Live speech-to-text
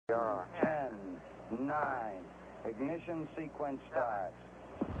10, 9, ignition sequence starts.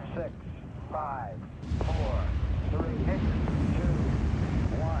 6, 5, 4, 3, 2,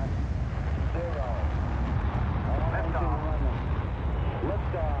 1, 0. Liftoff.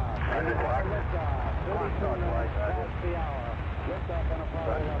 Liftoff. 32 minutes past the hour. Liftoff on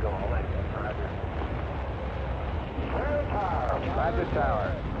Apollo 11. Roger, tower.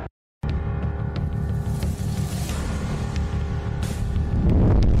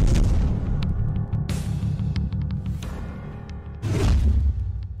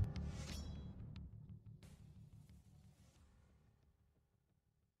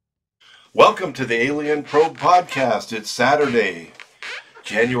 Welcome to the Alien Probe Podcast. It's Saturday,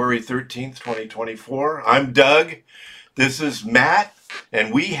 January 13th, 2024. I'm Doug. This is Matt,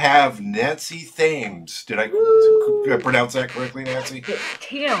 and we have Nancy Thames. Did I pronounce that correctly, Nancy? It's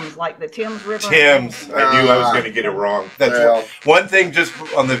Thames, like the Thames River. Thames. I knew I was going to get it wrong. That's one thing just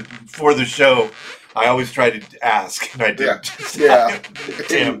for the show. I always try to ask, and I didn't. Yeah.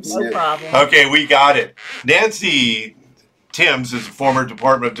 Thames. No problem. Okay, we got it. Nancy Thames is a former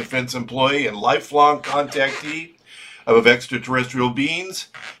Department of Defense employee and lifelong contactee of extraterrestrial beings,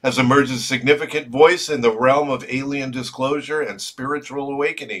 has emerged as a significant voice in the realm of alien disclosure and spiritual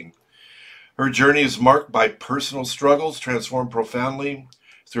awakening. Her journey is marked by personal struggles transformed profoundly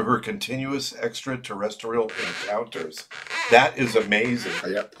through her continuous extraterrestrial encounters. That is amazing.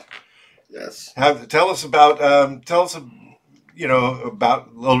 Yep. Yes. Tell us about about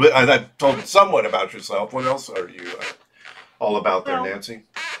a little bit. I've told somewhat about yourself. What else are you all about there, Nancy?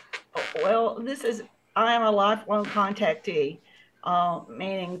 Well, I am a lifelong contactee,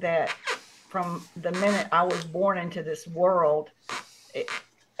 meaning that from the minute I was born into this world,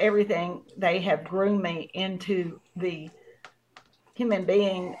 everything, they have groomed me into the human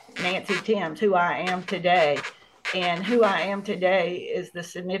being, Nancy Thames, who I am today. And who I am today is the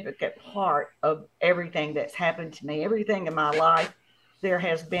significant part of everything that's happened to me. Everything in my life, there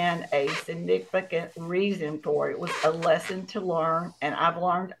has been a significant reason for it. It was a lesson to learn, and I've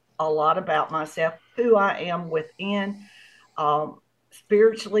learned a lot about myself, who I am within,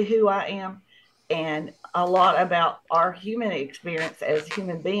 spiritually who I am, and a lot about our human experience as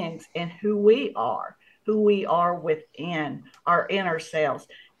human beings and who we are within our inner selves,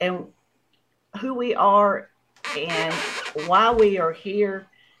 and who we are and why we are here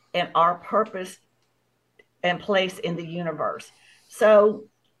and our purpose and place in the universe. So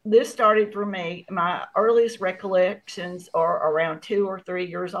this started for me. My earliest recollections are around 2 or 3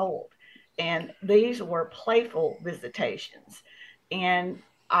 years old. And these were playful visitations. And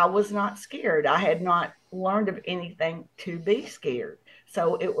I was not scared. I had not learned of anything to be scared.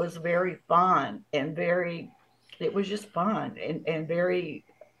 So it was very fun and it was just fun and very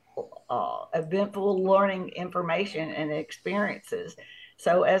eventful learning information and experiences.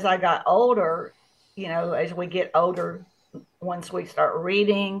 So as I got older, as we get older, once we start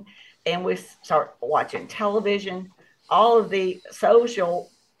reading and we start watching television, all of the social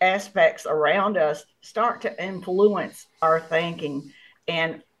aspects around us start to influence our thinking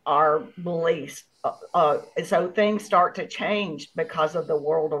and our beliefs. So things start to change because of the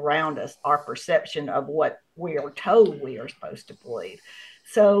world around us, our perception of what we are told we are supposed to believe.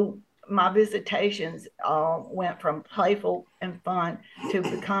 So my visitations went from playful and fun to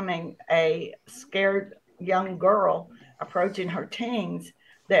becoming a scared young girl approaching her teens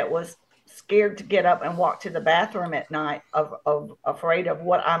that was scared to get up and walk to the bathroom at night, afraid of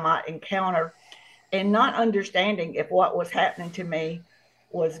what I might encounter, and not understanding if what was happening to me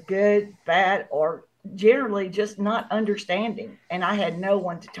was good, bad, or generally just not understanding. And I had no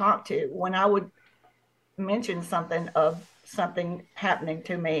one to talk to. When I would mention something happening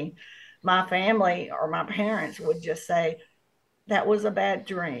to me, my family or my parents would just say, that was a bad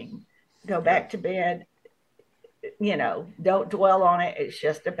dream. Go back to bed. Don't dwell on it. It's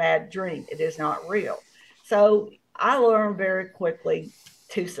just a bad dream. It is not real. So I learned very quickly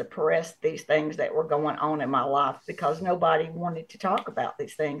to suppress these things that were going on in my life because nobody wanted to talk about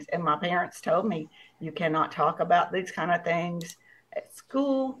these things. And my parents told me, you cannot talk about these kind of things at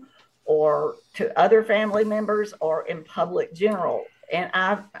school or to other family members or in public general. And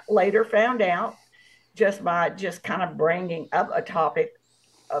I later found out just by kind of bringing up a topic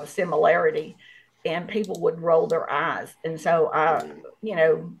of similarity, and people would roll their eyes. And so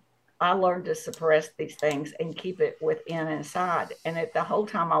I learned to suppress these things and keep it within inside. And at the whole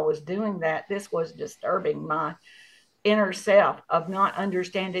time I was doing that, this was disturbing my inner self of not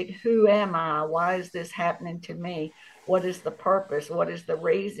understanding, who am I? Why is this happening to me? What is the purpose? What is the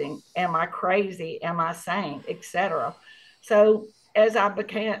reason? Am I crazy? Am I sane? Etc. So as I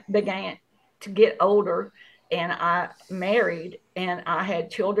began to get older and I married and I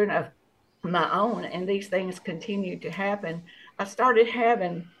had children of my own, and these things continued to happen, I started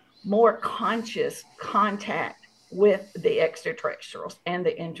having more conscious contact with the extraterrestrials and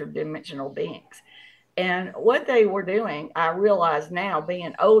the interdimensional beings. And what they were doing, I realize now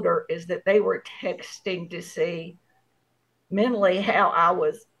being older, is that they were texting to see mentally how I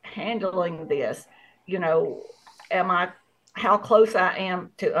was handling this. You know, am I how close I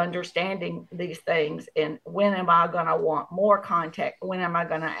am to understanding these things, and when am I going to want more contact? When am I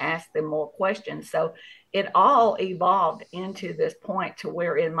going to ask them more questions? So it all evolved into this point to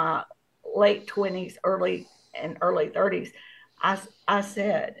where in my late 20s, early 30s, I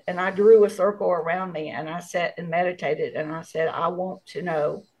said, and I drew a circle around me and I sat and meditated and I said, I want to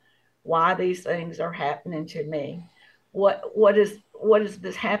know why these things are happening to me. What is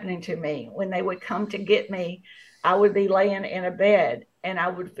this happening to me? When they would come to get me, I would be laying in a bed and I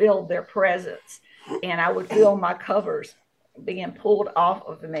would feel their presence, and I would feel my covers being pulled off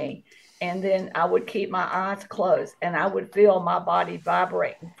of me. And then I would keep my eyes closed and I would feel my body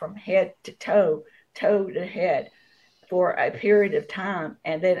vibrating from head to toe, toe to head for a period of time.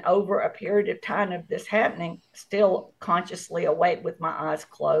 And then over a period of time of this happening, still consciously awake with my eyes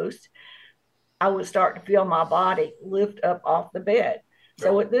closed, I would start to feel my body lift up off the bed.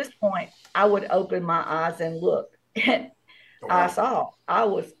 So at this point, I would open my eyes and look. And I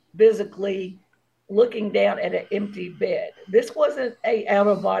was physically looking down at an empty bed. This wasn't a out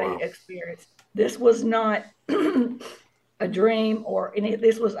of body experience. This was not a dream or any.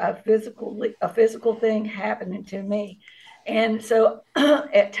 This was a physical thing happening to me. And so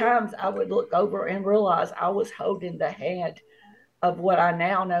at times I would look over and realize I was holding the hand of what I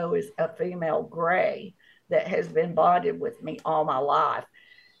now know is a female gray that has been bonded with me all my life.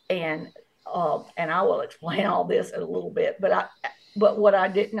 And I will explain all this in a little bit. But what I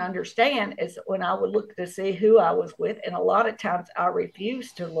didn't understand is when I would look to see who I was with, and a lot of times I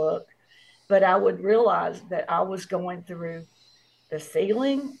refused to look, but I would realize that I was going through the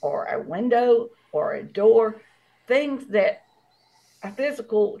ceiling or a window or a door, things that a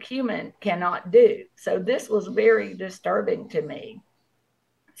physical human cannot do. So this was very disturbing to me.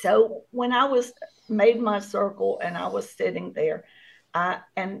 So when I was made my circle and I was sitting there,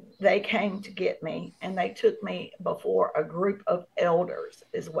 and they came to get me, and they took me before a group of elders,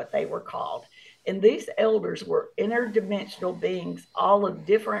 is what they were called. And these elders were interdimensional beings, all of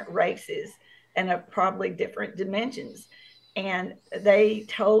different races and of probably different dimensions. And they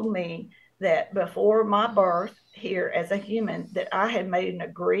told me that before my birth here as a human, that I had made an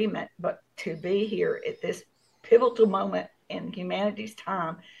agreement, but to be here at this pivotal moment in humanity's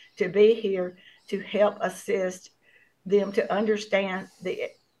time, to be here to help assist them to understand the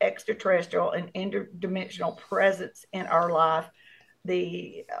extraterrestrial and interdimensional presence in our life,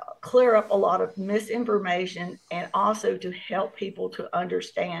 the clear up a lot of misinformation, and also to help people to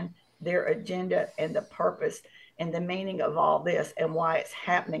understand their agenda and the purpose and the meaning of all this and why it's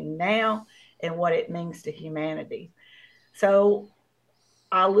happening now and what it means to humanity. So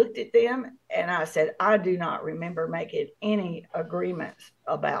I looked at them and I said, I do not remember making any agreements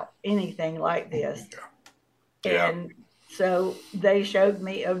about anything like this. Yeah. And so they showed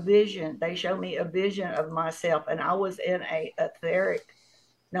me a vision. They showed me a vision of myself, and I was in a etheric,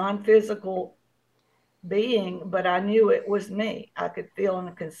 non-physical being, but I knew it was me. I could feel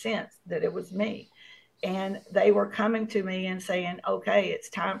and could sense that it was me. And they were coming to me and saying, okay, it's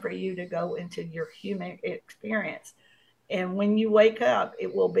time for you to go into your human experience. And when you wake up,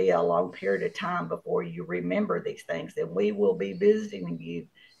 it will be a long period of time before you remember these things. And we will be visiting you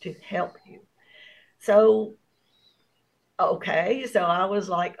to help you. So, okay. So I was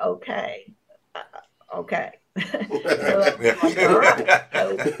like, okay. So,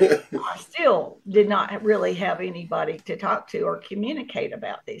 I still did not really have anybody to talk to or communicate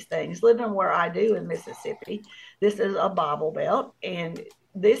about these things. Living where I do in Mississippi, this is a Bible Belt, and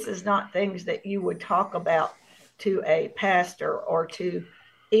this is not things that you would talk about to a pastor or to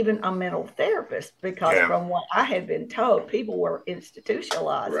even a mental therapist, because from what I had been told, people were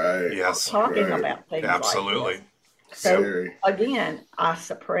institutionalized talking about things absolutely. Like this. So again, I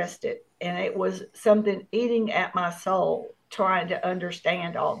suppressed it, and it was something eating at my soul, trying to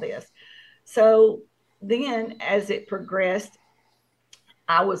understand all this. So then as it progressed,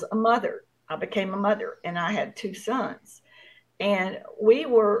 I was a mother. I became a mother, and I had 2 sons. And we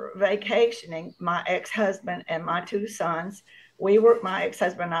were vacationing, my ex-husband and my 2 sons. My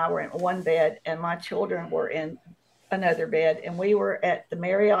ex-husband and I were in one bed, and my children were in another bed. And we were at the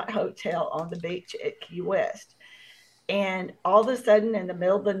Marriott Hotel on the beach at Key West. And all of a sudden, in the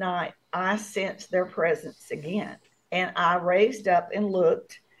middle of the night, I sensed their presence again. And I raised up and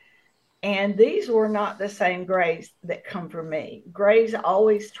looked, And these were not the same grays that come from me. Grays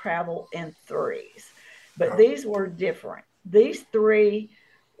always travel in threes, but these were different. These three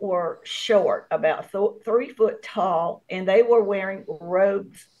were short, about 3 foot tall, and they were wearing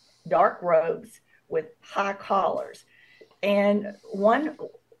robes, dark robes with high collars. And one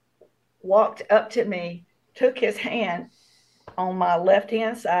walked up to me, took his hand on my left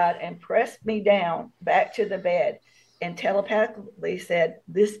hand side, and pressed me down back to the bed and telepathically said,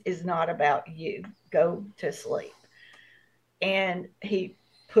 "This is not about you. Go to sleep." And he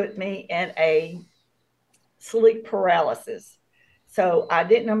put me in a sleep paralysis. So I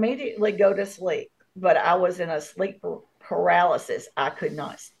didn't immediately go to sleep, but I was in a sleep paralysis. I could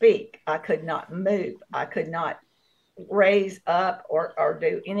not speak. I could not move. I could not raise up or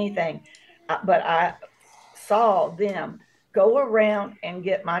do anything. But I saw them go around and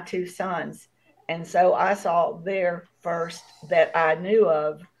get my two sons. And so I saw their first that I knew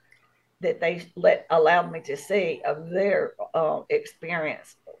of, that they allowed me to see, of their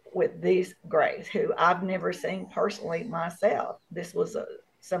experience with these grays, who I've never seen personally myself. This was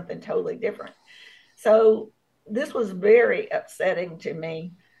something totally different. So this was very upsetting to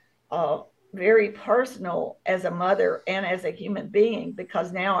me, very personal as a mother and as a human being,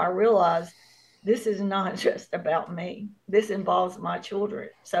 because now I realize this is not just about me. This involves my children.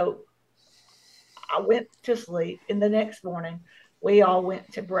 So I went to sleep, and the next morning we all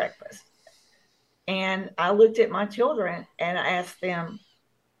went to breakfast. And I looked at my children and I asked them,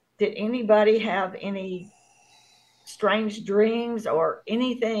 did anybody have any strange dreams or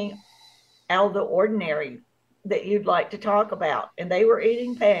anything out of the ordinary that you'd like to talk about? And they were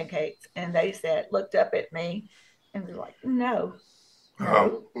eating pancakes, and they looked up at me and was like, no.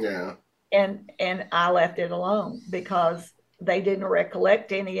 Yeah. And I left it alone because they didn't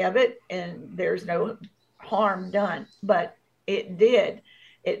recollect any of it, and there's no harm done. But it did.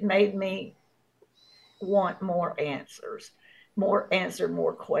 It made me want more answers, more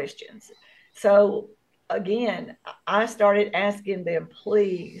questions. So again, I started asking them,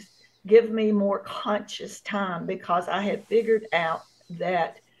 please give me more conscious time, because I had figured out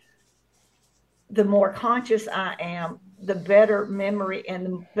that the more conscious I am, the better memory and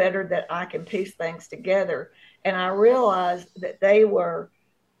the better that I can piece things together. And I realized that they were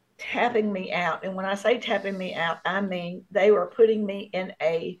tapping me out. And when I say tapping me out, I mean they were putting me in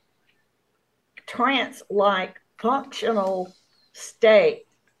a trance-like functional state.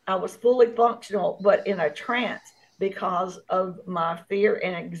 I was fully functional, but in a trance, because of my fear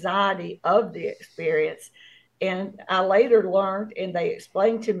and anxiety of the experience. And I later learned, and they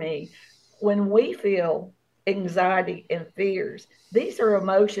explained to me, when we feel anxiety and fears, these are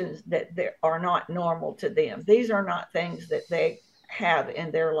emotions that are not normal to them. These are not things that they have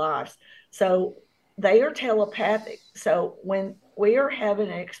in their lives. So they are telepathic. So when we are having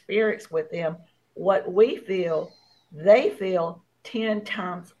an experience with them, what we feel, they feel 10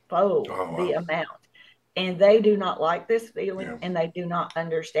 times fold the amount. And they do not like this feeling, and they do not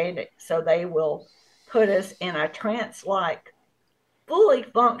understand it. So they will put us in a trance-like, fully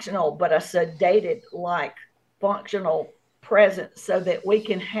functional, but a sedated like functional presence, so that we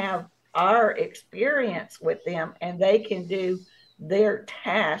can have our experience with them and they can do their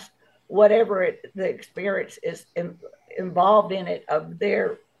task, whatever the experience is involved in it, of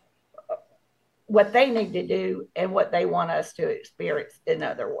their what they need to do and what they want us to experience, in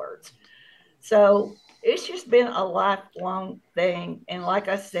other words. So it's just been a lifelong thing. And like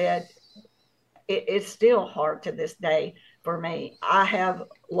I said, it's still hard to this day for me. I have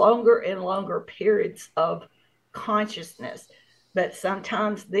longer and longer periods of consciousness, but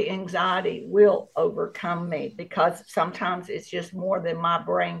sometimes the anxiety will overcome me, because sometimes it's just more than my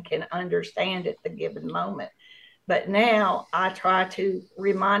brain can understand at the given moment. But now I try to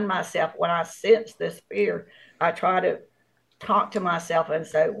remind myself, when I sense this fear, I try to talk to myself and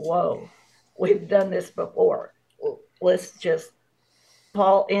say, whoa, we've done this before. Let's just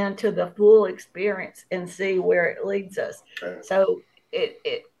fall into the full experience and see where it leads us. Okay. So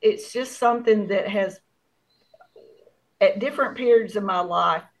it's just something that has, at different periods of my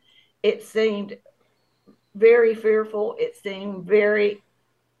life, it seemed very fearful. It seemed very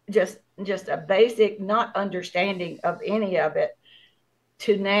just a basic not understanding of any of it,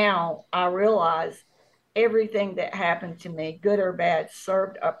 to now I realize everything that happened to me, good or bad,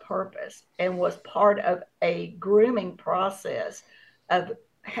 served a purpose and was part of a grooming process of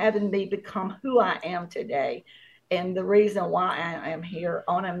having me become who I am today. And the reason why I am here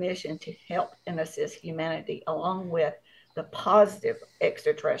on a mission to help and assist humanity, along with the positive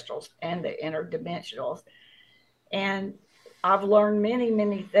extraterrestrials and the interdimensionals. And I've learned many,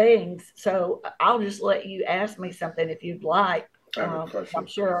 many things. So I'll just let you ask me something if you'd like. I have a question. I'm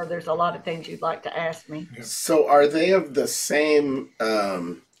sure there's a lot of things you'd like to ask me. So are they of the same,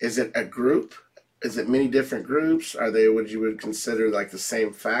 is it a group? Is it many different groups? Are they what you would consider like the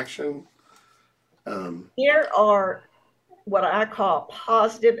same faction? There are what I call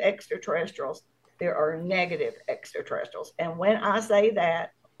positive extraterrestrials. There are negative extraterrestrials. And when I say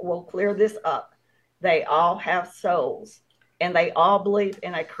that, we'll clear this up. They all have souls and they all believe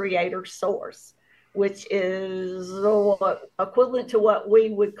in a creator source, which is equivalent to what we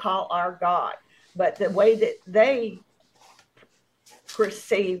would call our God. But the way that they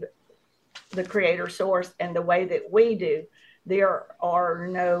perceive the creator source and the way that we do, there are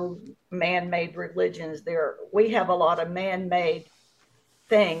no man-made religions. We have a lot of man-made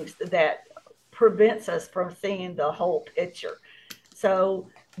things that prevents us from seeing the whole picture. So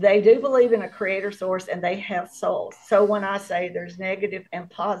they do believe in a creator source and they have souls. So when I say there's negative and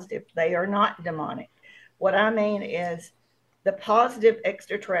positive, they are not demonic. What I mean is the positive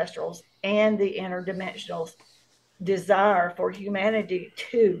extraterrestrials and the interdimensionals desire for humanity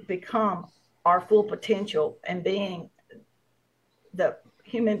to become our full potential and being the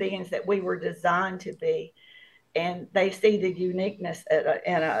human beings that we were designed to be. And they see the uniqueness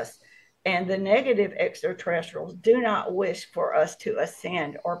in us. And the negative extraterrestrials do not wish for us to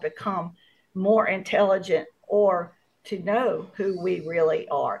ascend or become more intelligent or to know who we really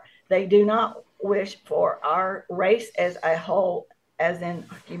are. They do not wish for our race as a whole, as in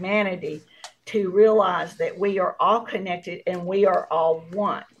humanity, to realize that we are all connected and we are all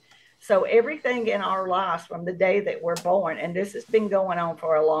one. So everything in our lives from the day that we're born, and this has been going on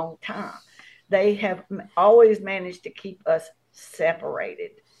for a long time, they have always managed to keep us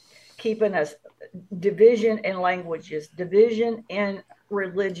separated, keeping us division in languages, division in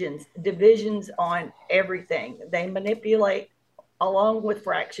religions, divisions on everything. They manipulate along with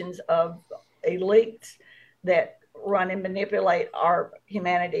fractions of elites that run and manipulate our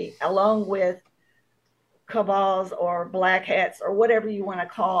humanity, along with cabals or black hats or whatever you want to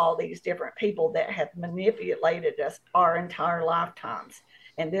call these different people that have manipulated us our entire lifetimes.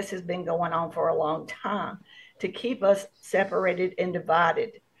 And this has been going on for a long time to keep us separated and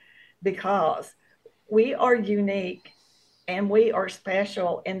divided, because we are unique and we are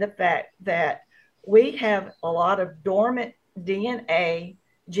special in the fact that we have a lot of dormant DNA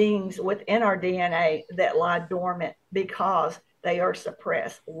genes within our DNA that lie dormant because they are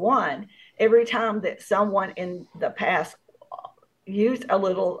suppressed. One, every time that someone in the past used a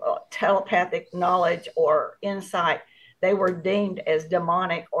little telepathic knowledge or insight, they were deemed as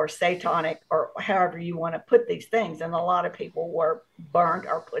demonic or satanic or however you want to put these things. And a lot of people were burned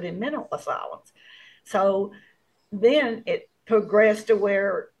or put in mental asylums. So then it progressed to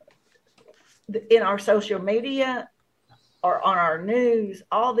where in our social media or on our news,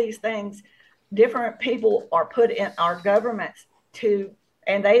 all these things, different people are put in our governments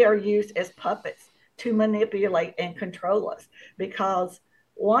and they are used as puppets to manipulate and control us. Because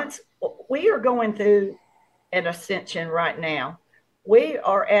once we are going through an ascension right now, we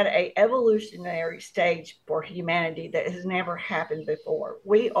are at an evolutionary stage for humanity that has never happened before.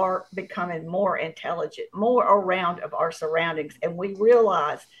 We are becoming more intelligent, more around of our surroundings, and we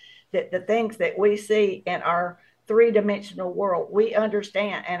realize that the things that we see in our three-dimensional world, we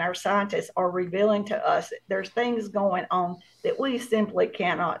understand, and our scientists are revealing to us that there's things going on that we simply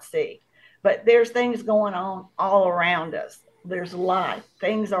cannot see. But there's things going on all around us. There's life.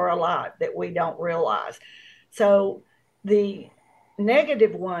 Things are alive that we don't realize. So the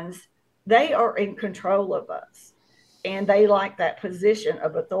negative ones, they are in control of us and they like that position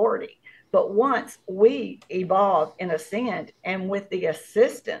of authority. But once we evolve and ascend, and with the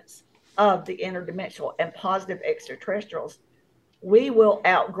assistance of the interdimensional and positive extraterrestrials, we will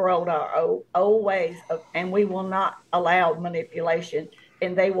outgrow our old ways and we will not allow manipulation,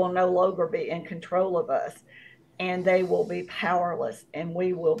 and they will no longer be in control of us, and they will be powerless, and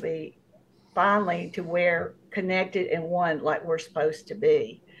we will be finally to where connected and one like we're supposed to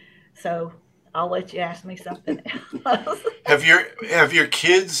be. So I'll let you ask me something else. Have your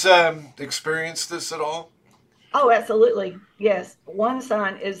kids experienced this at all? Oh, absolutely. Yes. One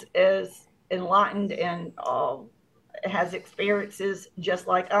son is enlightened and has experiences just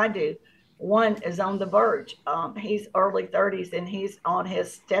like I do. One is on the verge. He's early 30s and he's on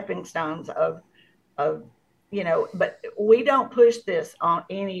his stepping stones of but we don't push this on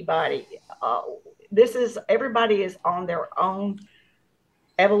anybody. Everybody is on their own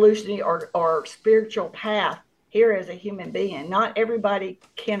evolutionary or spiritual path here as a human being. Not everybody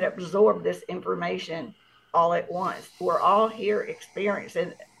can absorb this information all at once. We're all here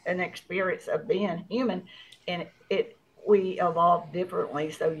experiencing an experience of being human, and we evolve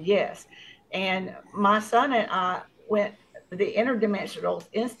differently. So yes. And my son and I went the interdimensionals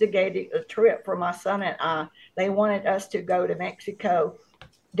instigated a trip for my son and I. They wanted us to go to Mexico,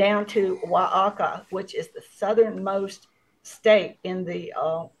 down to Oaxaca, which is the southernmost state in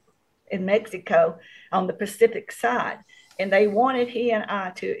Mexico on the Pacific side. And they wanted he and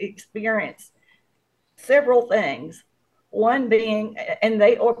I to experience several things. One being, and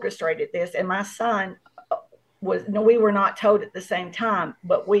they orchestrated this, and my son was, no, we were not told at the same time,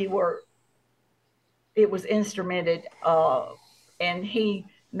 but it was instrumented, and he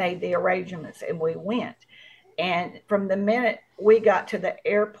made the arrangements and we went. And from the minute we got to the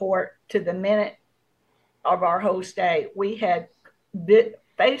airport to the minute of our whole stay, we had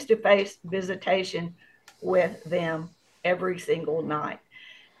face-to-face visitation with them every single night.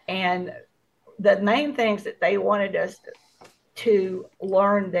 And the main things that they wanted us to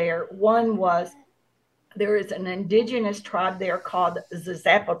learn there, one was there is an indigenous tribe there called the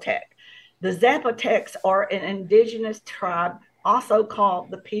Zapotec. The Zapotecs are an indigenous tribe, also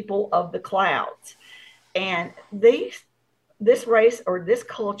called the people of the clouds. And this race or this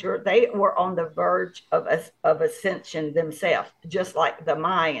culture, they were on the verge of ascension themselves, just like the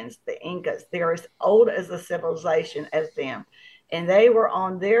Mayans, the Incas. They're as old as a civilization as them. And they were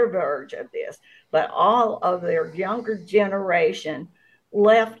on their verge of this. But all of their younger generation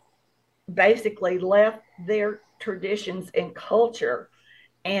basically left their traditions and culture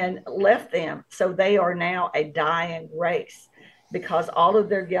and left them. So they are now a dying race because all of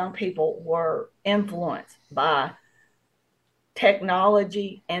their young people were influenced by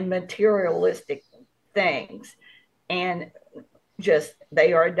technology and materialistic things, and just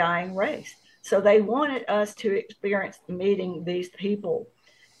they are a dying race. So they wanted us to experience meeting these people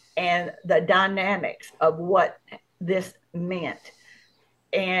and the dynamics of what this meant.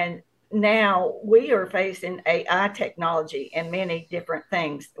 And now we are facing AI technology and many different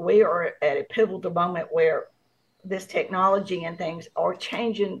things. We are at a pivotal moment where this technology and things are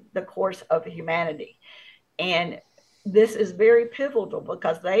changing the course of humanity. And this is very pivotal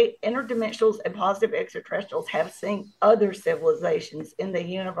because interdimensionals and positive extraterrestrials have seen other civilizations in the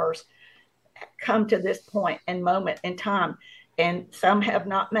universe come to this point and moment in time. And some have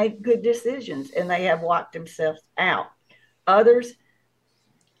not made good decisions and they have locked themselves out. Others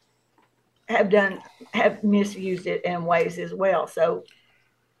have misused it in ways as well. So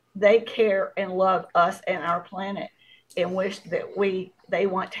they care and love us and our planet and wish that they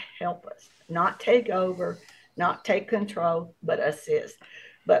want to help us, not take over, not take control, but assist.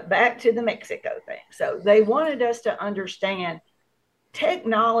 But back to the Mexico thing. So they wanted us to understand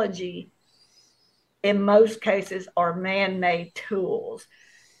technology in most cases are man-made tools,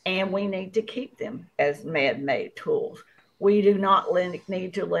 and we need to keep them as man-made tools. We do not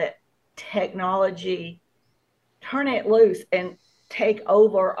need to let technology turn it loose and take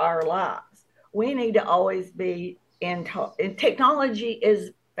over our lives. We need to always be and technology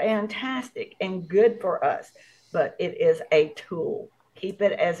is fantastic and good for us, but it is a tool. Keep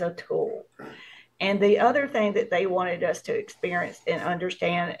it as a tool. And the other thing that they wanted us to experience and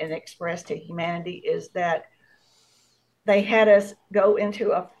understand and express to humanity is that they had us go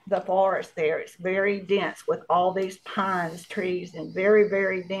into the forest there. It's very dense with all these pines, trees, and very,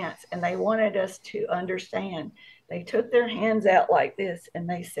 very dense. And they wanted us to understand. They took their hands out like this and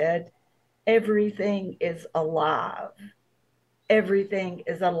they said, everything is alive. Everything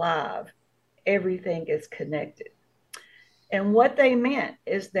is alive. Everything is connected. And what they meant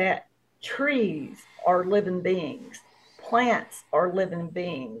is that trees are living beings. Plants are living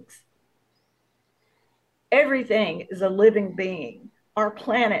beings. Everything is a living being. Our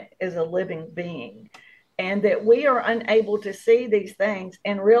planet is a living being. And that we are unable to see these things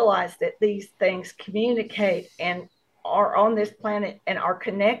and realize that these things communicate and are on this planet and are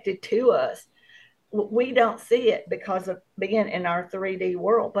connected to us. We don't see it because of being in our 3D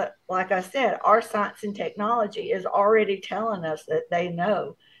world. But like I said, our science and technology is already telling us that they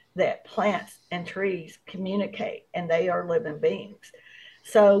know that plants and trees communicate and they are living beings.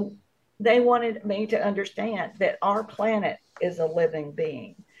 So they wanted me to understand that our planet is a living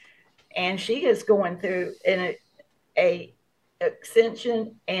being. And she is going through a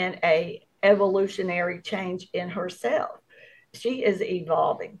ascension and a evolutionary change in herself. She is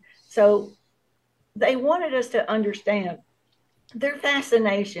evolving. So they wanted us to understand their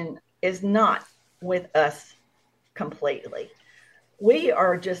fascination is not with us completely. We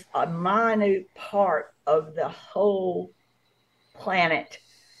are just a minute part of the whole planet.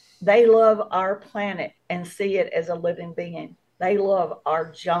 They love our planet and see it as a living being. They love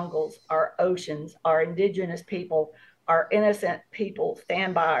our jungles, our oceans, our indigenous people, our innocent people,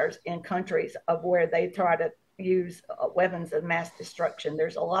 standbyers in countries of where they try to use weapons of mass destruction.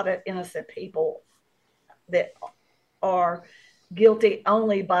 There's a lot of innocent people that are guilty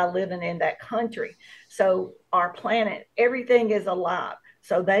only by living in that country. So our planet, everything is alive.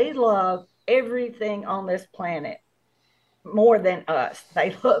 So they love everything on this planet more than us.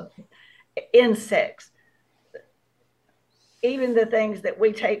 They love insects, even the things that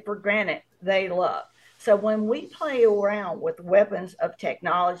we take for granted, they love. So when we play around with weapons of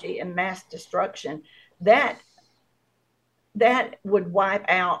technology and mass destruction, that that would wipe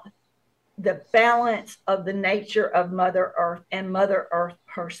out the balance of the nature of Mother Earth and Mother Earth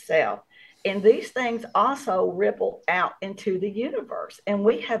herself. And these things also ripple out into the universe. And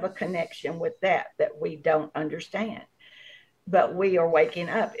we have a connection with that we don't understand. But we are waking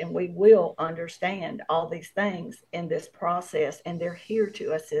up and we will understand all these things in this process. And they're here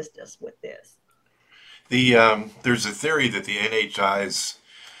to assist us with this. There's a theory that the NHI's,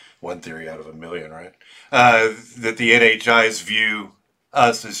 one theory out of a million, right? That the NHI's view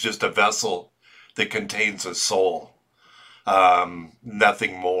us as just a vessel that contains a soul,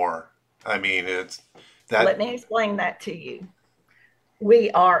 nothing more. I mean, it's that. Let me explain that to you. We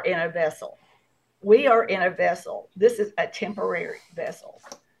are in a vessel. We are in a vessel. This is a temporary vessel.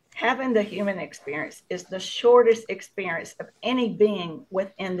 Having the human experience is the shortest experience of any being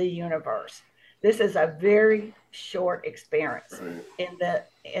within the universe. This is a very short experience in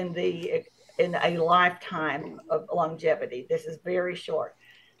a lifetime of longevity. This is very short.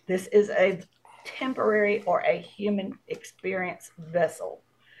 This is a temporary or a human experience vessel.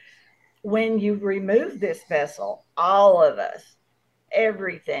 When you remove this vessel, all of us,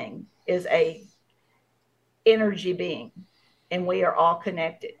 everything is a energy being, and we are all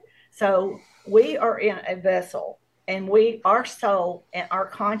connected. So we are in a vessel, and our soul and our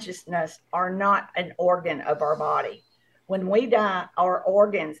consciousness are not an organ of our body. When we die, our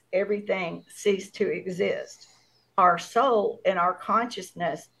organs, everything cease to exist. Our soul and our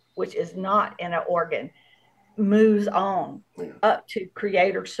consciousness, which is not in an organ, moves on up to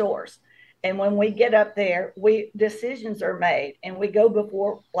creator source. And when we get up there, decisions are made, and we go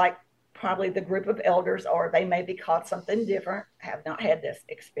before, like, probably the group of elders, or they may be called something different. I have not had this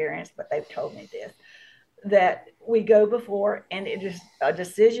experience, but they've told me this, that we go before, and a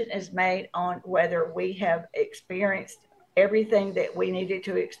decision is made on whether we have experienced everything that we needed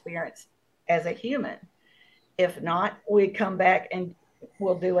to experience as a human. If not, we come back and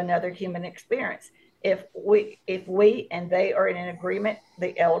we'll do another human experience. If we and they are in an agreement,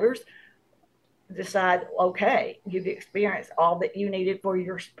 the elders decide, okay, you've experienced all that you needed for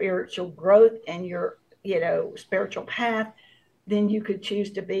your spiritual growth and your, spiritual path, then you could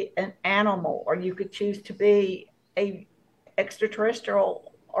choose to be an animal, or you could choose to be a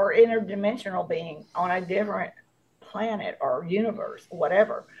extraterrestrial or interdimensional being on a different planet or universe,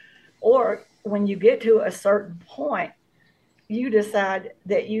 whatever. Or when you get to a certain point, you decide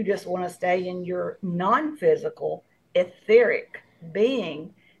that you just want to stay in your non-physical, etheric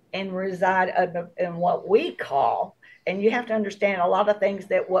being and reside in what we call, and you have to understand a lot of things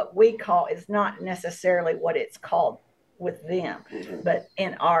that what we call is not necessarily what it's called with them. Mm-hmm. But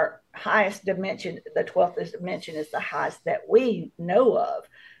in our highest dimension, the 12th dimension is the highest that we know of,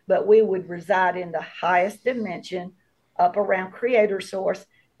 but we would reside in the highest dimension up around creator source,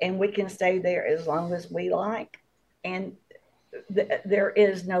 and we can stay there as long as we like. And there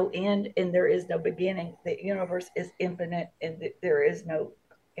is no end and there is no beginning. The universe is infinite, and there is no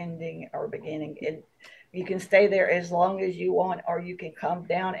ending or beginning, and you can stay there as long as you want, or you can come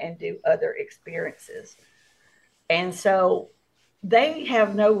down and do other experiences. And so they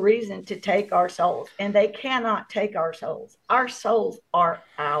have no reason to take our souls, and they cannot take our souls. Our souls are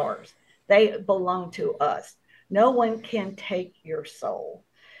ours. They belong to us. No one can take your soul.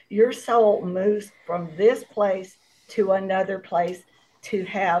 Your soul moves from this place to another place to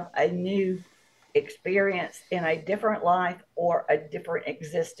have a new experience in a different life or a different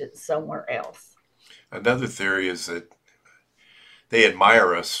existence somewhere else. Another theory is that they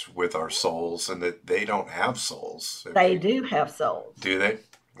admire us with our souls and that they don't have souls. They do have souls. Do they?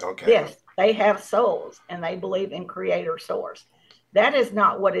 Okay. Yes, they have souls, and they believe in creator source. That is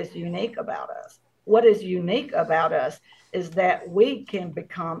not what is unique about us. What is unique about us is that we can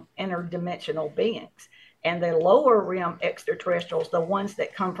become interdimensional beings. And the lower realm extraterrestrials, the ones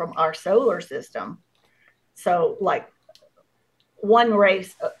that come from our solar system, so like one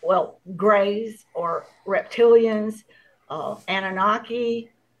race, Greys or reptilians,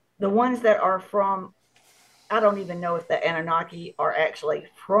 Anunnaki, the ones that are from, I don't even know if the Anunnaki are actually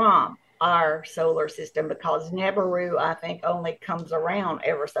from our solar system, because Nibiru, I think, only comes around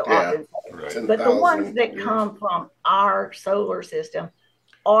ever so often. Right. But the ones that come from our solar system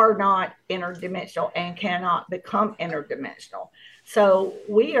are not interdimensional and cannot become interdimensional. So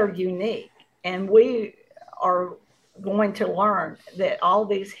we are unique, and we are going to learn that all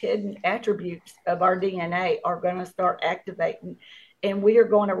these hidden attributes of our DNA are going to start activating. And we are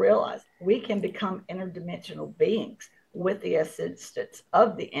going to realize we can become interdimensional beings with the assistance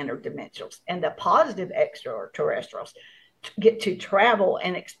of the interdimensionals, and the positive extraterrestrials get to travel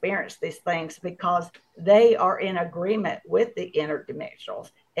and experience these things because they are in agreement with the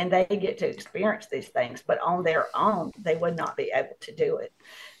interdimensionals, and they get to experience these things, but on their own they would not be able to do it.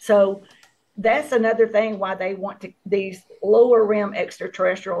 So that's another thing why they want to, these lower rim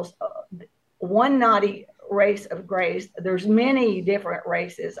extraterrestrials, one naughty race of grays. There's many different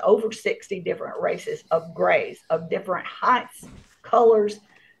races, over 60 different races of grays of different heights, colors,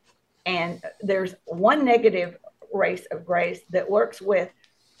 and there's one negative race of grays that works with,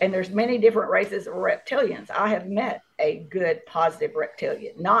 and there's many different races of reptilians. I have met a good positive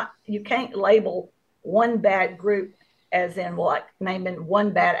reptilian. Not, you can't label one bad group as in like naming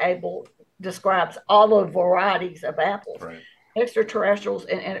one bad apple describes all the varieties of apples. Right. Extraterrestrials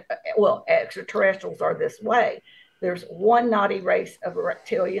and well, extraterrestrials are this way. There's one naughty race of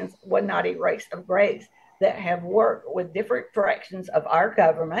reptilians, one naughty race of grays that have worked with different fractions of our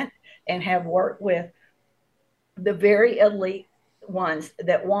government and have worked with the very elite ones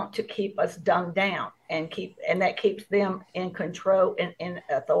that want to keep us dumbed down and that keeps them in control and in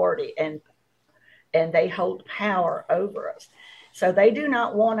authority, and they hold power over us. So they do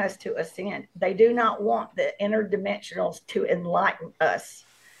not want us to ascend. They do not want the interdimensionals to enlighten us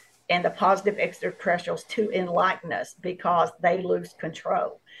and the positive extraterrestrials to enlighten us because they lose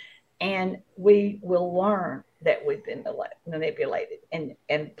control. And we will learn that we've been manipulated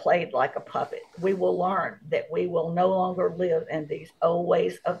and played like a puppet. We will learn that we will no longer live in these old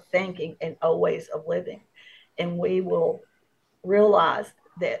ways of thinking and old ways of living. And we will realize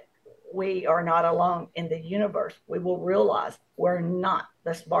that we are not alone in the universe. We will realize we're not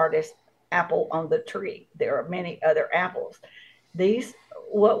the smartest apple on the tree. There are many other apples.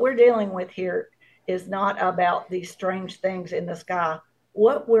 What we're dealing with here is not about these strange things in the sky.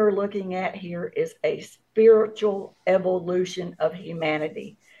 What we're looking at here is a spiritual evolution of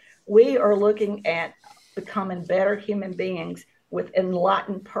humanity. We are looking at becoming better human beings with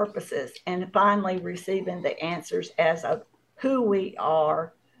enlightened purposes and finally receiving the answers as of who we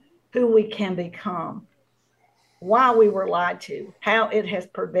are, who we can become, why we were lied to, how it has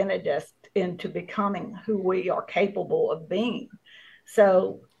prevented us into becoming who we are capable of being.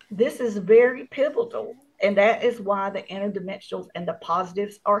 So this is very pivotal. And that is why the interdimensionals and the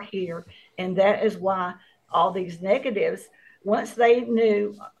positives are here. And that is why all these negatives, once they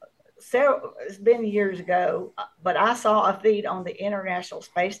knew, it's been years ago, but I saw a feed on the International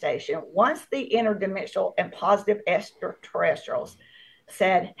Space Station. Once the interdimensional and positive extraterrestrials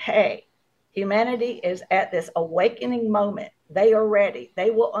said, hey, humanity is at this awakening moment, they are ready.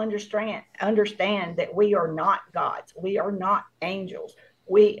 They will understand that we are not gods. We are not angels.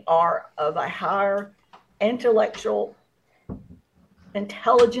 We are of a higher intellectual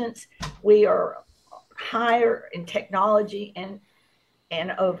intelligence. We are higher in technology and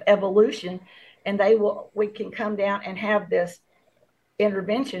of evolution, and we can come down and have this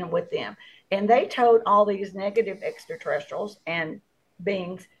intervention with them. And they told all these negative extraterrestrials and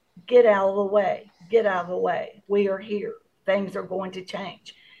beings, get out of the way, get out of the way. We are here. Things are going to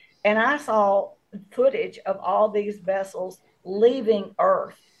change. And I saw footage of all these vessels leaving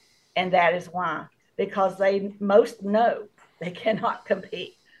Earth, and that is why. Because they most know they cannot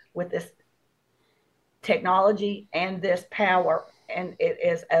compete with this technology and this power, and it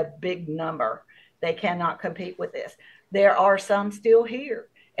is a big number. They cannot compete with this. There are some still here,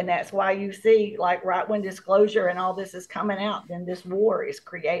 and that's why you see, like right when disclosure and all this is coming out, then this war is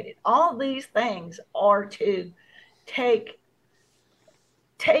created. All these things are to take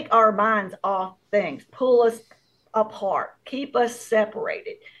our minds off things, pull us apart, keep us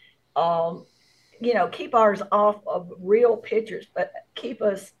separated. Keep ours off of real pictures, but keep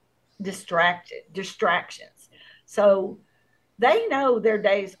us distractions. So they know their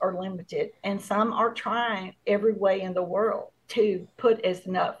days are limited, and some are trying every way in the world to put as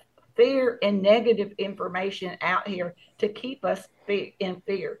enough fear and negative information out here to keep us in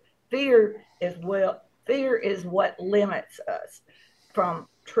fear. Fear is what limits us from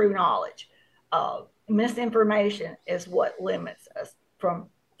true knowledge. Misinformation is what limits us from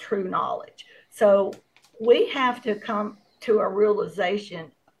true knowledge. So we have to come to a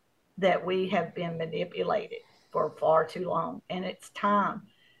realization that we have been manipulated for far too long. And it's time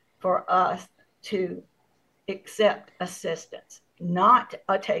for us to accept assistance, not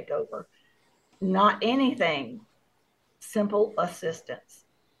a takeover, not anything, simple assistance.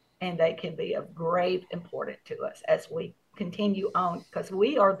 And they can be of great importance to us as we continue on, because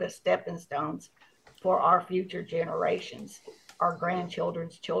we are the stepping stones for our future generations, our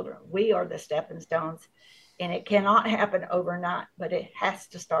grandchildren's children. We are the stepping stones, and it cannot happen overnight, but it has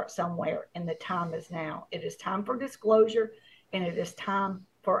to start somewhere, and the time is now. It is time for disclosure, and it is time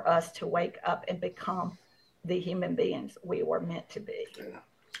for us to wake up and become the human beings we were meant to be.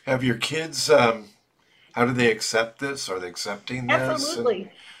 Have your kids, how do they accept this? Are they accepting this?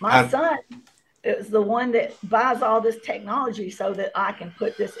 Absolutely. My son is the one that buys all this technology so that I can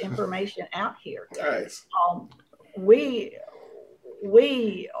put this information out here. Nice. We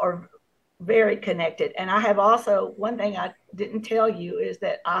are very connected. And I have also, one thing I didn't tell you is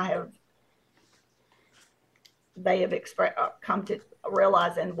that they have come to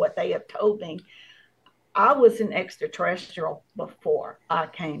realize, and what they have told me, I was an extraterrestrial before I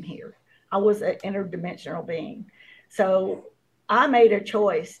came here. I was an interdimensional being. So I made a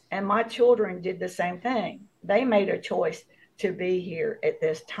choice, and my children did the same thing. They made a choice to be here at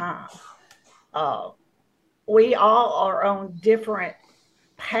this time. We all are on different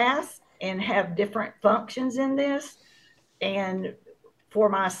paths and have different functions in this. And for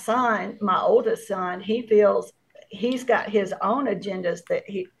my son, my oldest son, he feels he's got his own agendas that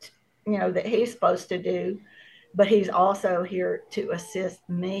that he's supposed to do, but he's also here to assist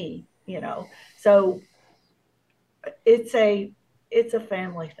me, So it's a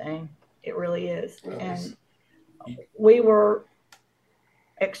family thing. It really is. Nice. And we were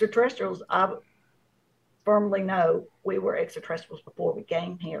extraterrestrials. I firmly know we were extraterrestrials before we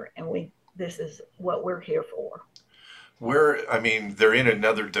came here, and this is what we're here for. They're in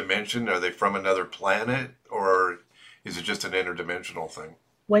another dimension. Are they from another planet, or is it just an interdimensional thing?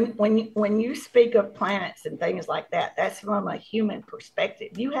 When you speak of planets and things like that, that's from a human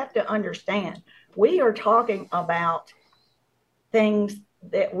perspective. You have to understand, we are talking about things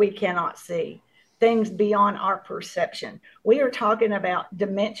that we cannot see, things beyond our perception. We are talking about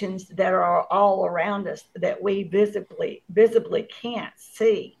dimensions that are all around us that we visibly can't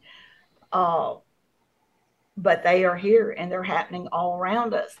see. But they are here, and they're happening all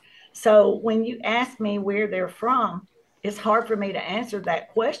around us. So when you ask me where they're from, it's hard for me to answer that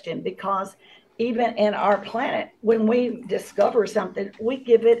question, because even in our planet, when we discover something, we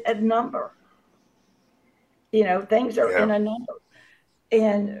give it a number. Things are in a number.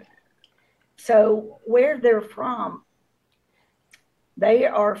 And so where they're from, they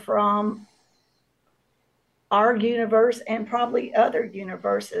are from our universe and probably other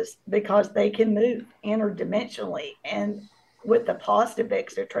universes, because they can move interdimensionally. And with the positive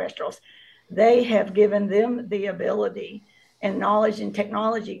extraterrestrials, they have given them the ability and knowledge and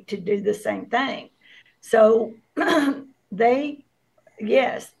technology to do the same thing. So they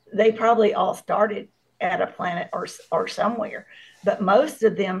probably all started at a planet or somewhere, but most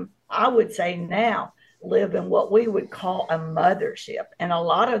of them, I would say now, live in what we would call a mothership. And a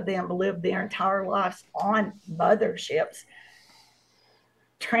lot of them live their entire lives on motherships,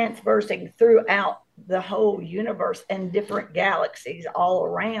 transversing throughout the whole universe and different galaxies all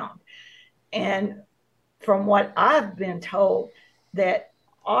around. And from what I've been told, that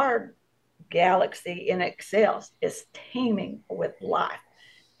our galaxy in itself is teeming with life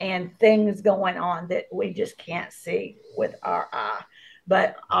and things going on that we just can't see with our eye.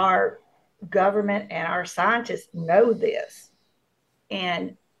 But our government and our scientists know this.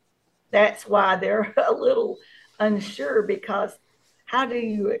 And that's why they're a little unsure, because how do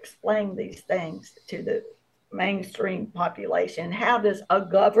you explain these things to the mainstream population? How does a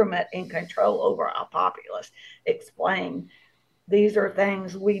government in control over a populace explain these are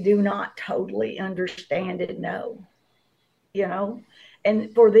things we do not totally understand and know?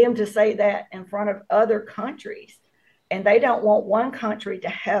 And for them to say that in front of other countries, and they don't want one country to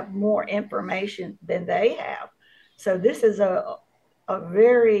have more information than they have. So this is a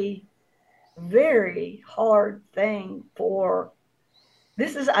very, very hard thing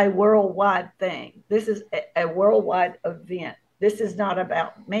this is a worldwide thing. This is a worldwide event. This is not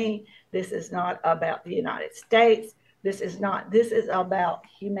about me. This is not about the United States. This is about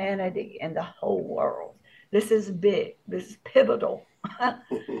humanity and the whole world. This is big. This is pivotal.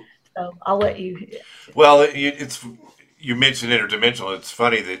 So I'll let you. Well, you mentioned interdimensional. It's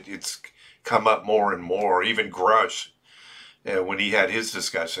funny that it's come up more and more. Even Grush, when he had his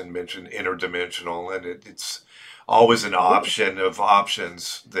discussion, mentioned interdimensional, and it's always an option of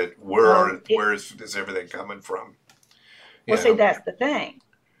options that where is everything coming from? Well, see, that's the thing.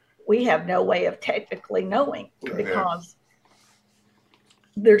 We have no way of technically knowing, because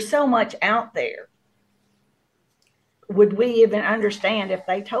there's so much out there. Would we even understand if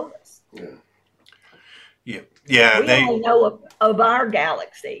they told us? Yeah. We only know of our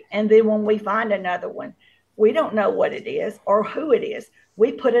galaxy, and then when we find another one, we don't know what it is or who it is.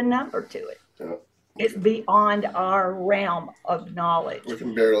 We put a number to it. It's beyond our realm of knowledge. We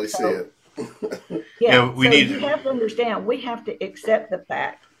can barely see it. Yeah, we so need you have to understand, we have to accept the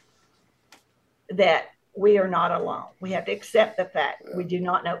fact that we are not alone. We have to accept the fact we do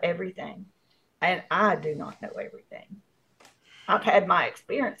not know everything. And I do not know everything. I've had my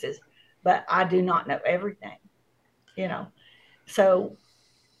experiences, but I do not know everything, you know. So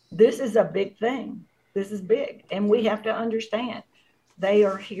this is a big thing. This is big. And we have to understand they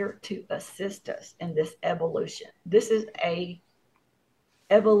are here to assist us in this evolution. This is a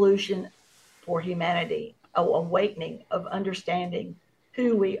evolution for humanity, a awakening of understanding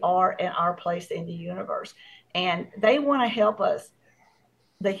who we are and our place in the universe. And they want to help us.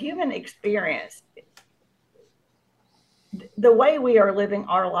 The human experience, the way we are living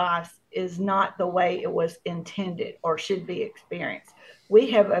our lives is not the way it was intended or should be experienced.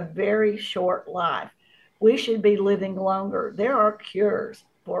 We have a very short life. We should be living longer. There are cures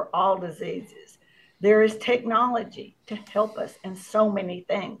for all diseases. There is technology to help us in so many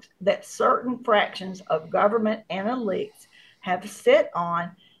things that certain fractions of government and elites have set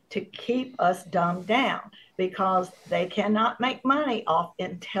on to keep us dumbed down because they cannot make money off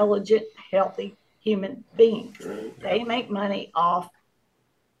intelligent, healthy human beings. They make money off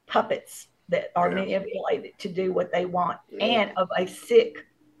puppets that are manipulated to do what they want and of a sick,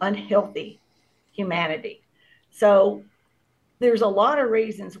 unhealthy humanity. So there's a lot of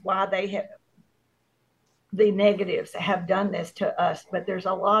reasons why they have the negatives have done this to us, but there's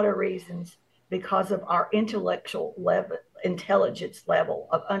a lot of reasons because of our intellectual level, intelligence level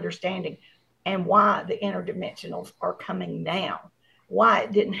of understanding and why the interdimensionals are coming now, why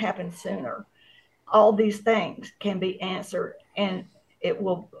it didn't happen sooner. All these things can be answered, and it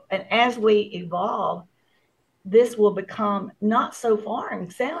will, and as we evolve, this will become not so foreign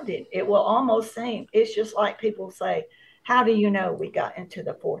sounding. It will almost seem, it's just like people say, how do you know we got into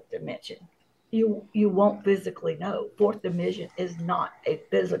the fourth dimension? You won't physically know. Fourth dimension is not a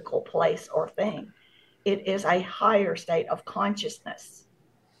physical place or thing. It is a higher state of consciousness.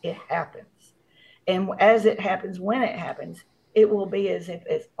 It happens. And as it happens, when it happens, it will be as if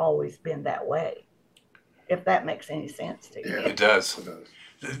it's always been that way. If that makes any sense to you. Yeah, it does.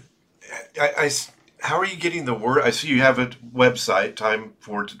 How are you getting the word? I see you have a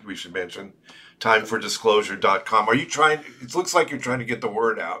website, we should mention, timefordisclosure.com. Are you trying, it looks like you're trying to get the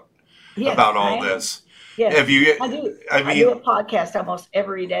word out about all this. Yes, have you, I do. I mean, I do a podcast almost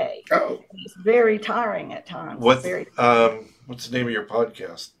every day. Oh. It's very tiring at times. What's the name of your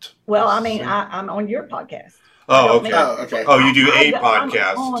podcast? Well, I mean, I'm on your podcast. Oh, okay. Okay. Oh, you do a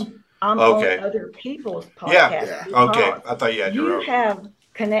podcast. I'm okay. on other people's podcasts. Yeah. Okay. I thought you had your own. You have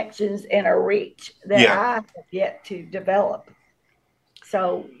connections and a reach that I have yet to develop.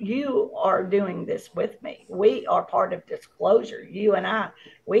 So you are doing this with me. We are part of disclosure. You and I,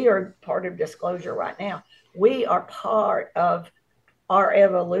 we are part of disclosure right now. We are part of our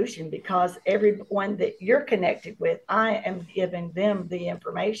evolution because everyone that you're connected with, I am giving them the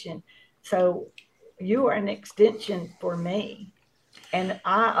information. So you are an extension for me. And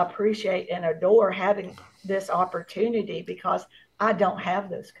I appreciate and adore having this opportunity because I don't have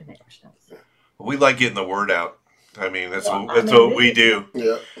those connections. We like getting the word out. I mean, that's what we do.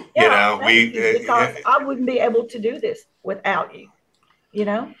 Yeah. You know, because I wouldn't be able to do this without you. You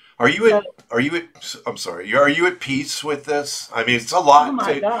know. Are you at peace with this? I mean, it's a lot. Oh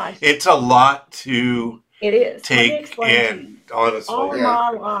my gosh. It's a lot to. It is. Take in, honestly. All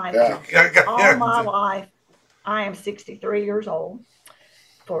my life, I am 63 years old.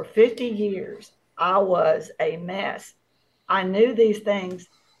 For 50 years, I was a mess. I knew these things,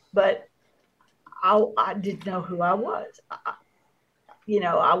 but I didn't know who I was. I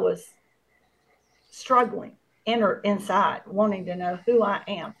was struggling inside, wanting to know who I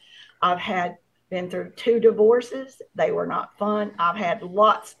am. I've been through 2 divorces. They were not fun. I've had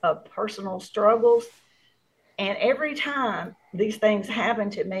lots of personal struggles. And every time these things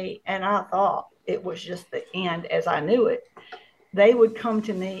happened to me, and I thought it was just the end as I knew it, they would come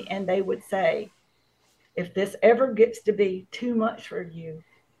to me and they would say, if this ever gets to be too much for you,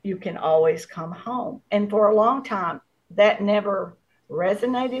 you can always come home. And for a long time, that never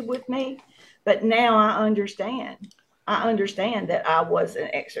resonated with me. But now I understand. I understand that I was an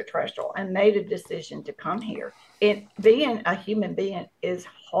extraterrestrial and made a decision to come here. Being a human being is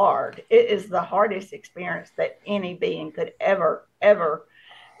hard. It is the hardest experience that any being could ever. I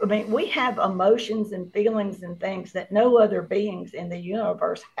mean, we have emotions and feelings and things that no other beings in the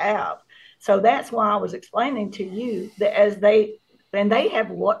universe have. So that's why I was explaining to you that they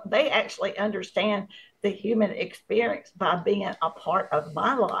actually understand the human experience by being a part of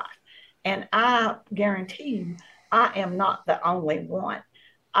my life. And I guarantee you, I am not the only one.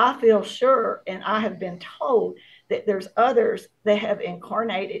 I feel sure, and I have been told that there's others that have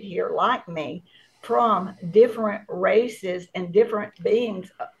incarnated here like me from different races and different beings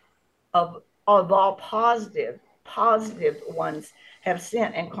of all positive ones have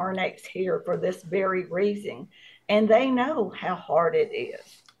sent incarnates here for this very reason, and they know how hard it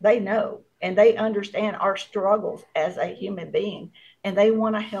is. They know, and they understand our struggles as a human being, and they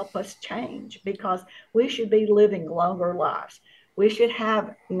want to help us change because we should be living longer lives. We should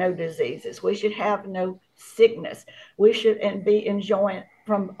have no diseases. We should have no sickness. We should and be enjoying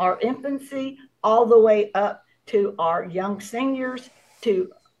from our infancy all the way up to our young to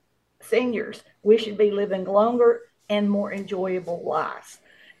seniors. We should be living longer and more enjoyable lives.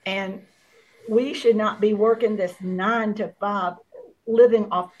 And we should not be working this 9 to 5,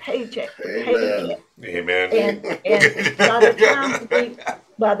 living off paycheck to Amen. paycheck. Amen. And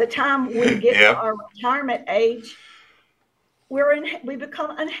by the time we get to our retirement age, we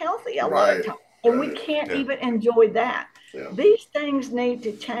become unhealthy a lot of times, and we can't even enjoy that. These things need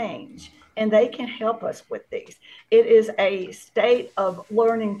to change, and they can help us with these. It is a state of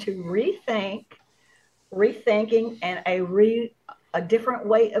learning to rethinking, and a different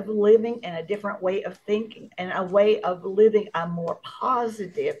way of living, and a different way of thinking, and a way of living a more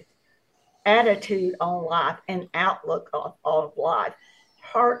positive attitude on life and outlook of life.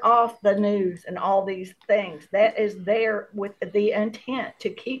 Heart off the news and all these things. That is there with the intent to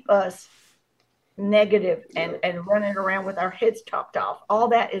keep us negative and running around with our heads chopped off. All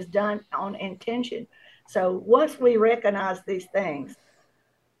that is done on intention. So once we recognize these things,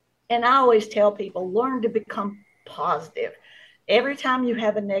 and I always tell people, learn to become positive. Every time you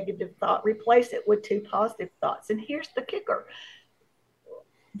have a negative thought, replace it with 2 positive thoughts. And here's the kicker.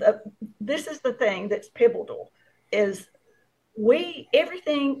 This is the thing that's pivotal, is we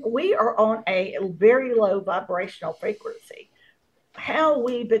are on a very low vibrational frequency. How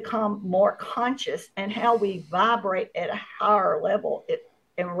we become more conscious and how we vibrate at a higher level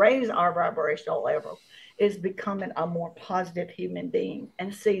and raise our vibrational level is becoming a more positive human being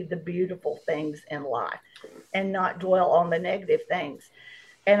and see the beautiful things in life and not dwell on the negative things.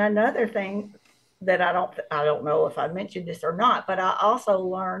 And another thing that I don't know if I mentioned this or not, but I also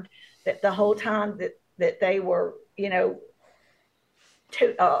learned that the whole time that they were,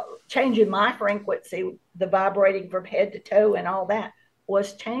 changing my frequency, the vibrating from head to toe and all that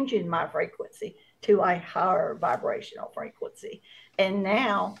was changing my frequency to a higher vibrational frequency. And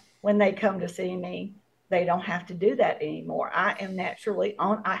now when they come to see me, they don't have to do that anymore. I am naturally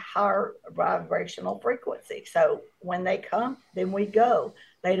on a higher vibrational frequency. So when they come, then we go.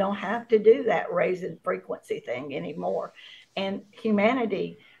 They don't have to do that raising frequency thing anymore. And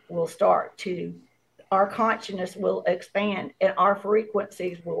humanity will start to, our consciousness will expand and our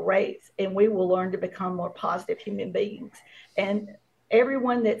frequencies will raise, and we will learn to become more positive human beings. And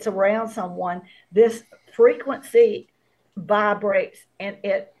everyone that's around someone, this frequency vibrates and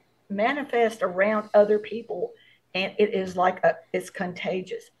it manifests around other people, and it is like it's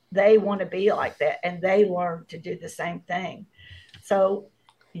contagious. They want to be like that, and they learn to do the same thing. So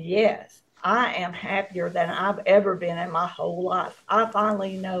yes, I am happier than I've ever been in my whole life. I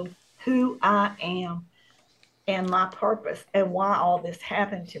finally know who I am and my purpose and why all this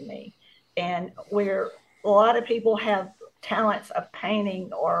happened to me. And where a lot of people have talents of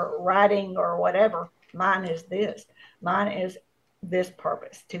painting or writing or whatever, mine is this. Mine is this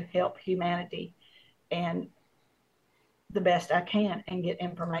purpose, to help humanity and the best I can and get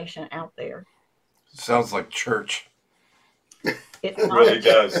information out there. Sounds like church. It really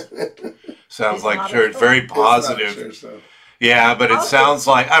does. Sounds like church. Very positive. Church, yeah, but it sounds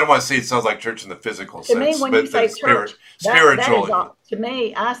like, I don't want to say it sounds like church in the physical sense. To me, when you say church, spiritual. To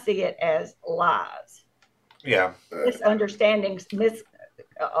me, I see it as lies. Yeah. Misunderstandings,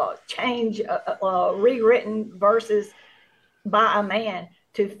 change, rewritten verses by a man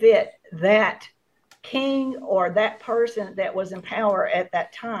to fit that king or that person that was in power at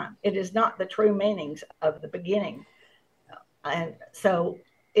that time. It is not the true meanings of the beginning. And so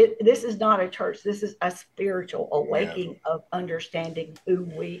this is not a church. This is a spiritual awakening of understanding who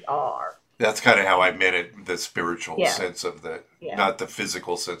we are. That's kind of how I meant it, the spiritual sense of not the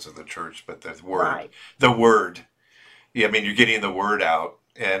physical sense of the church, but the word. Right. The word. Yeah, I mean, you're getting the word out.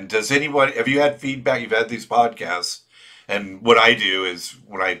 And have you had feedback? You've had these podcasts. And what I do is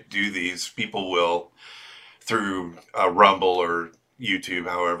when I do these, people will, through Rumble or YouTube,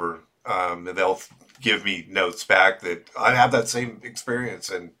 however, they'll give me notes back that I have that same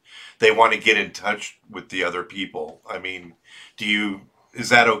experience and they want to get in touch with the other people. I mean, is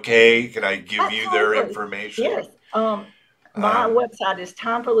that okay? Can I give you their information? Yes. My website is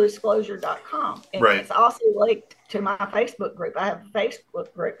timeforthedisclosure.com. And Right. it's also linked to my Facebook group. I have a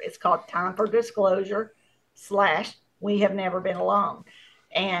Facebook group. It's called Time for Disclosure / We Have Never Been Alone.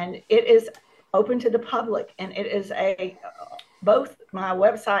 And it is open to the public. And it is both my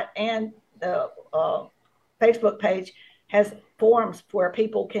website and the Facebook page has forums where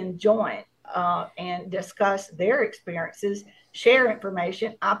people can join and discuss their experiences, share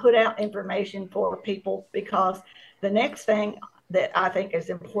information. I put out information for people because the next thing that I think is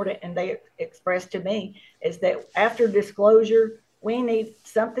important, and they expressed to me, is that after disclosure, we need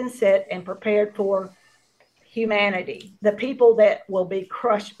something set and prepared for humanity, the people that will be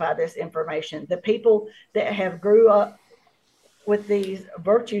crushed by this information, the people that have grew up with these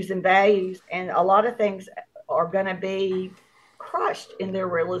virtues and values, and a lot of things are going to be crushed in their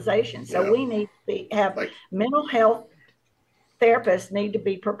realization. So we need to have mental health therapists need to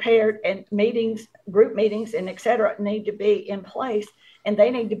be prepared, and meetings, group meetings, and etc. need to be in place, and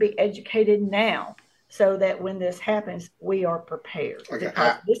they need to be educated now so that when this happens, we are prepared.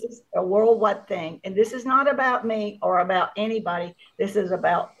 Because this is a worldwide thing, and this is not about me or about anybody. This is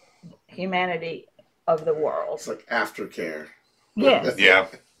about humanity of the world. It's like aftercare. Yes. Yeah.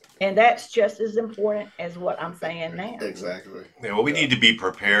 And that's just as important as what I'm saying now. Exactly. Yeah, well, we need to be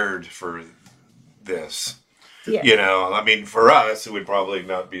prepared for this. Yes. You know, I mean, for us, it would probably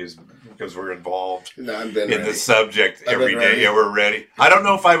not be as, because we're involved in the subject every day. Yeah, we're ready. I don't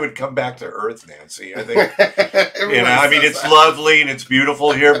know if I would come back to Earth, Nancy. I think, you know, I mean, it's lovely and it's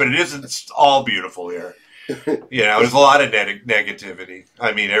beautiful here, but it isn't all beautiful here. You know, there's a lot of negativity.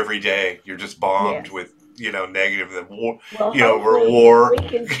 I mean, every day you're just bombed with, you know, negative, the war, well, you know, we're war. We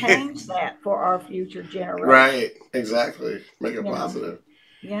can change that for our future generation. Right, exactly. Make it positive.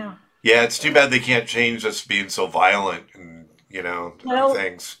 Yeah. Yeah, it's too bad they can't change us being so violent and, you know,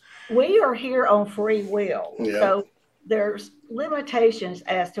 things. We are here on free will. Yeah. So there's limitations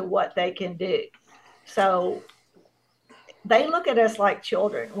as to what they can do. So they look at us like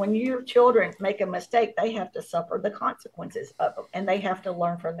children. When your children make a mistake, they have to suffer the consequences of them, and they have to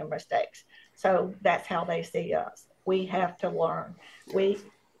learn from their mistakes. So that's how they see us. We have to learn. You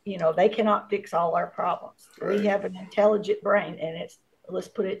know, they cannot fix all our problems. Right. We have an intelligent brain, and let's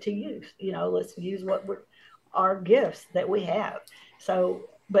put it to use. You know, let's use our gifts that we have. So,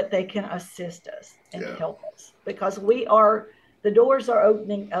 but they can assist us and help us, because the doors are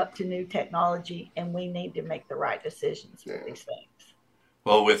opening up to new technology, and we need to make the right decisions for these things.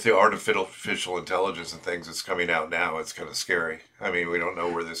 Well, with the artificial intelligence and things that's coming out now, it's kind of scary. I mean, we don't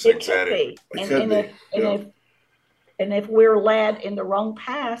know where this thing's headed. And if we're led in the wrong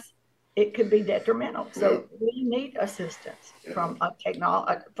path, it could be detrimental. So we need assistance from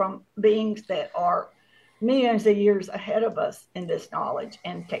from beings that are millions of years ahead of us in this knowledge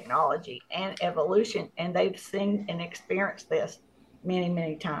and technology and evolution, and they've seen and experienced this many,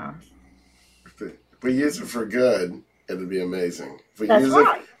 many times. If we use it for good, it'll be amazing. If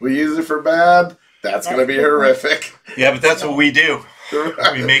we use it for bad, that's going to be horrific. Yeah, but that's what we do.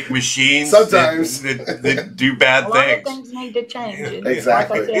 We make machines sometimes that do bad things. A lot of things need to change.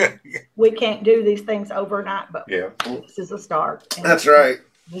 Exactly. Like I said, we can't do these things overnight, but this is a start. That's right.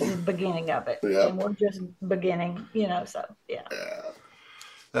 This is the beginning of it. Yeah. And we're just beginning, you know, so yeah.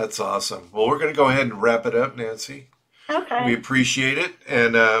 That's awesome. Well, we're going to go ahead and wrap it up, Nancy. Okay. We appreciate it.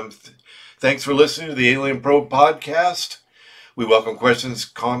 And thanks for listening to the Alien Probe podcast. We welcome questions,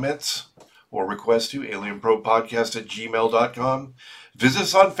 comments, or requests to alienprobepodcast@gmail.com. Visit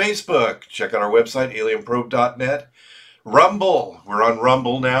us on Facebook. Check out our website, alienprobe.net. Rumble. We're on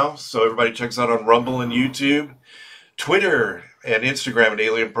Rumble now, so everybody checks out on Rumble and YouTube. Twitter and Instagram at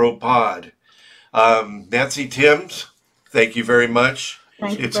Alien Probe Pod. Nancy Thames, thank you very much.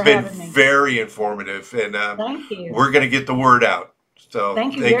 It's been very informative, and thank you. We're going to get the word out. So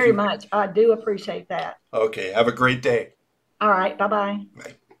thank you very much. I do appreciate that. Okay, have a great day. All right, bye-bye.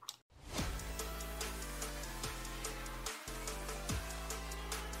 Bye.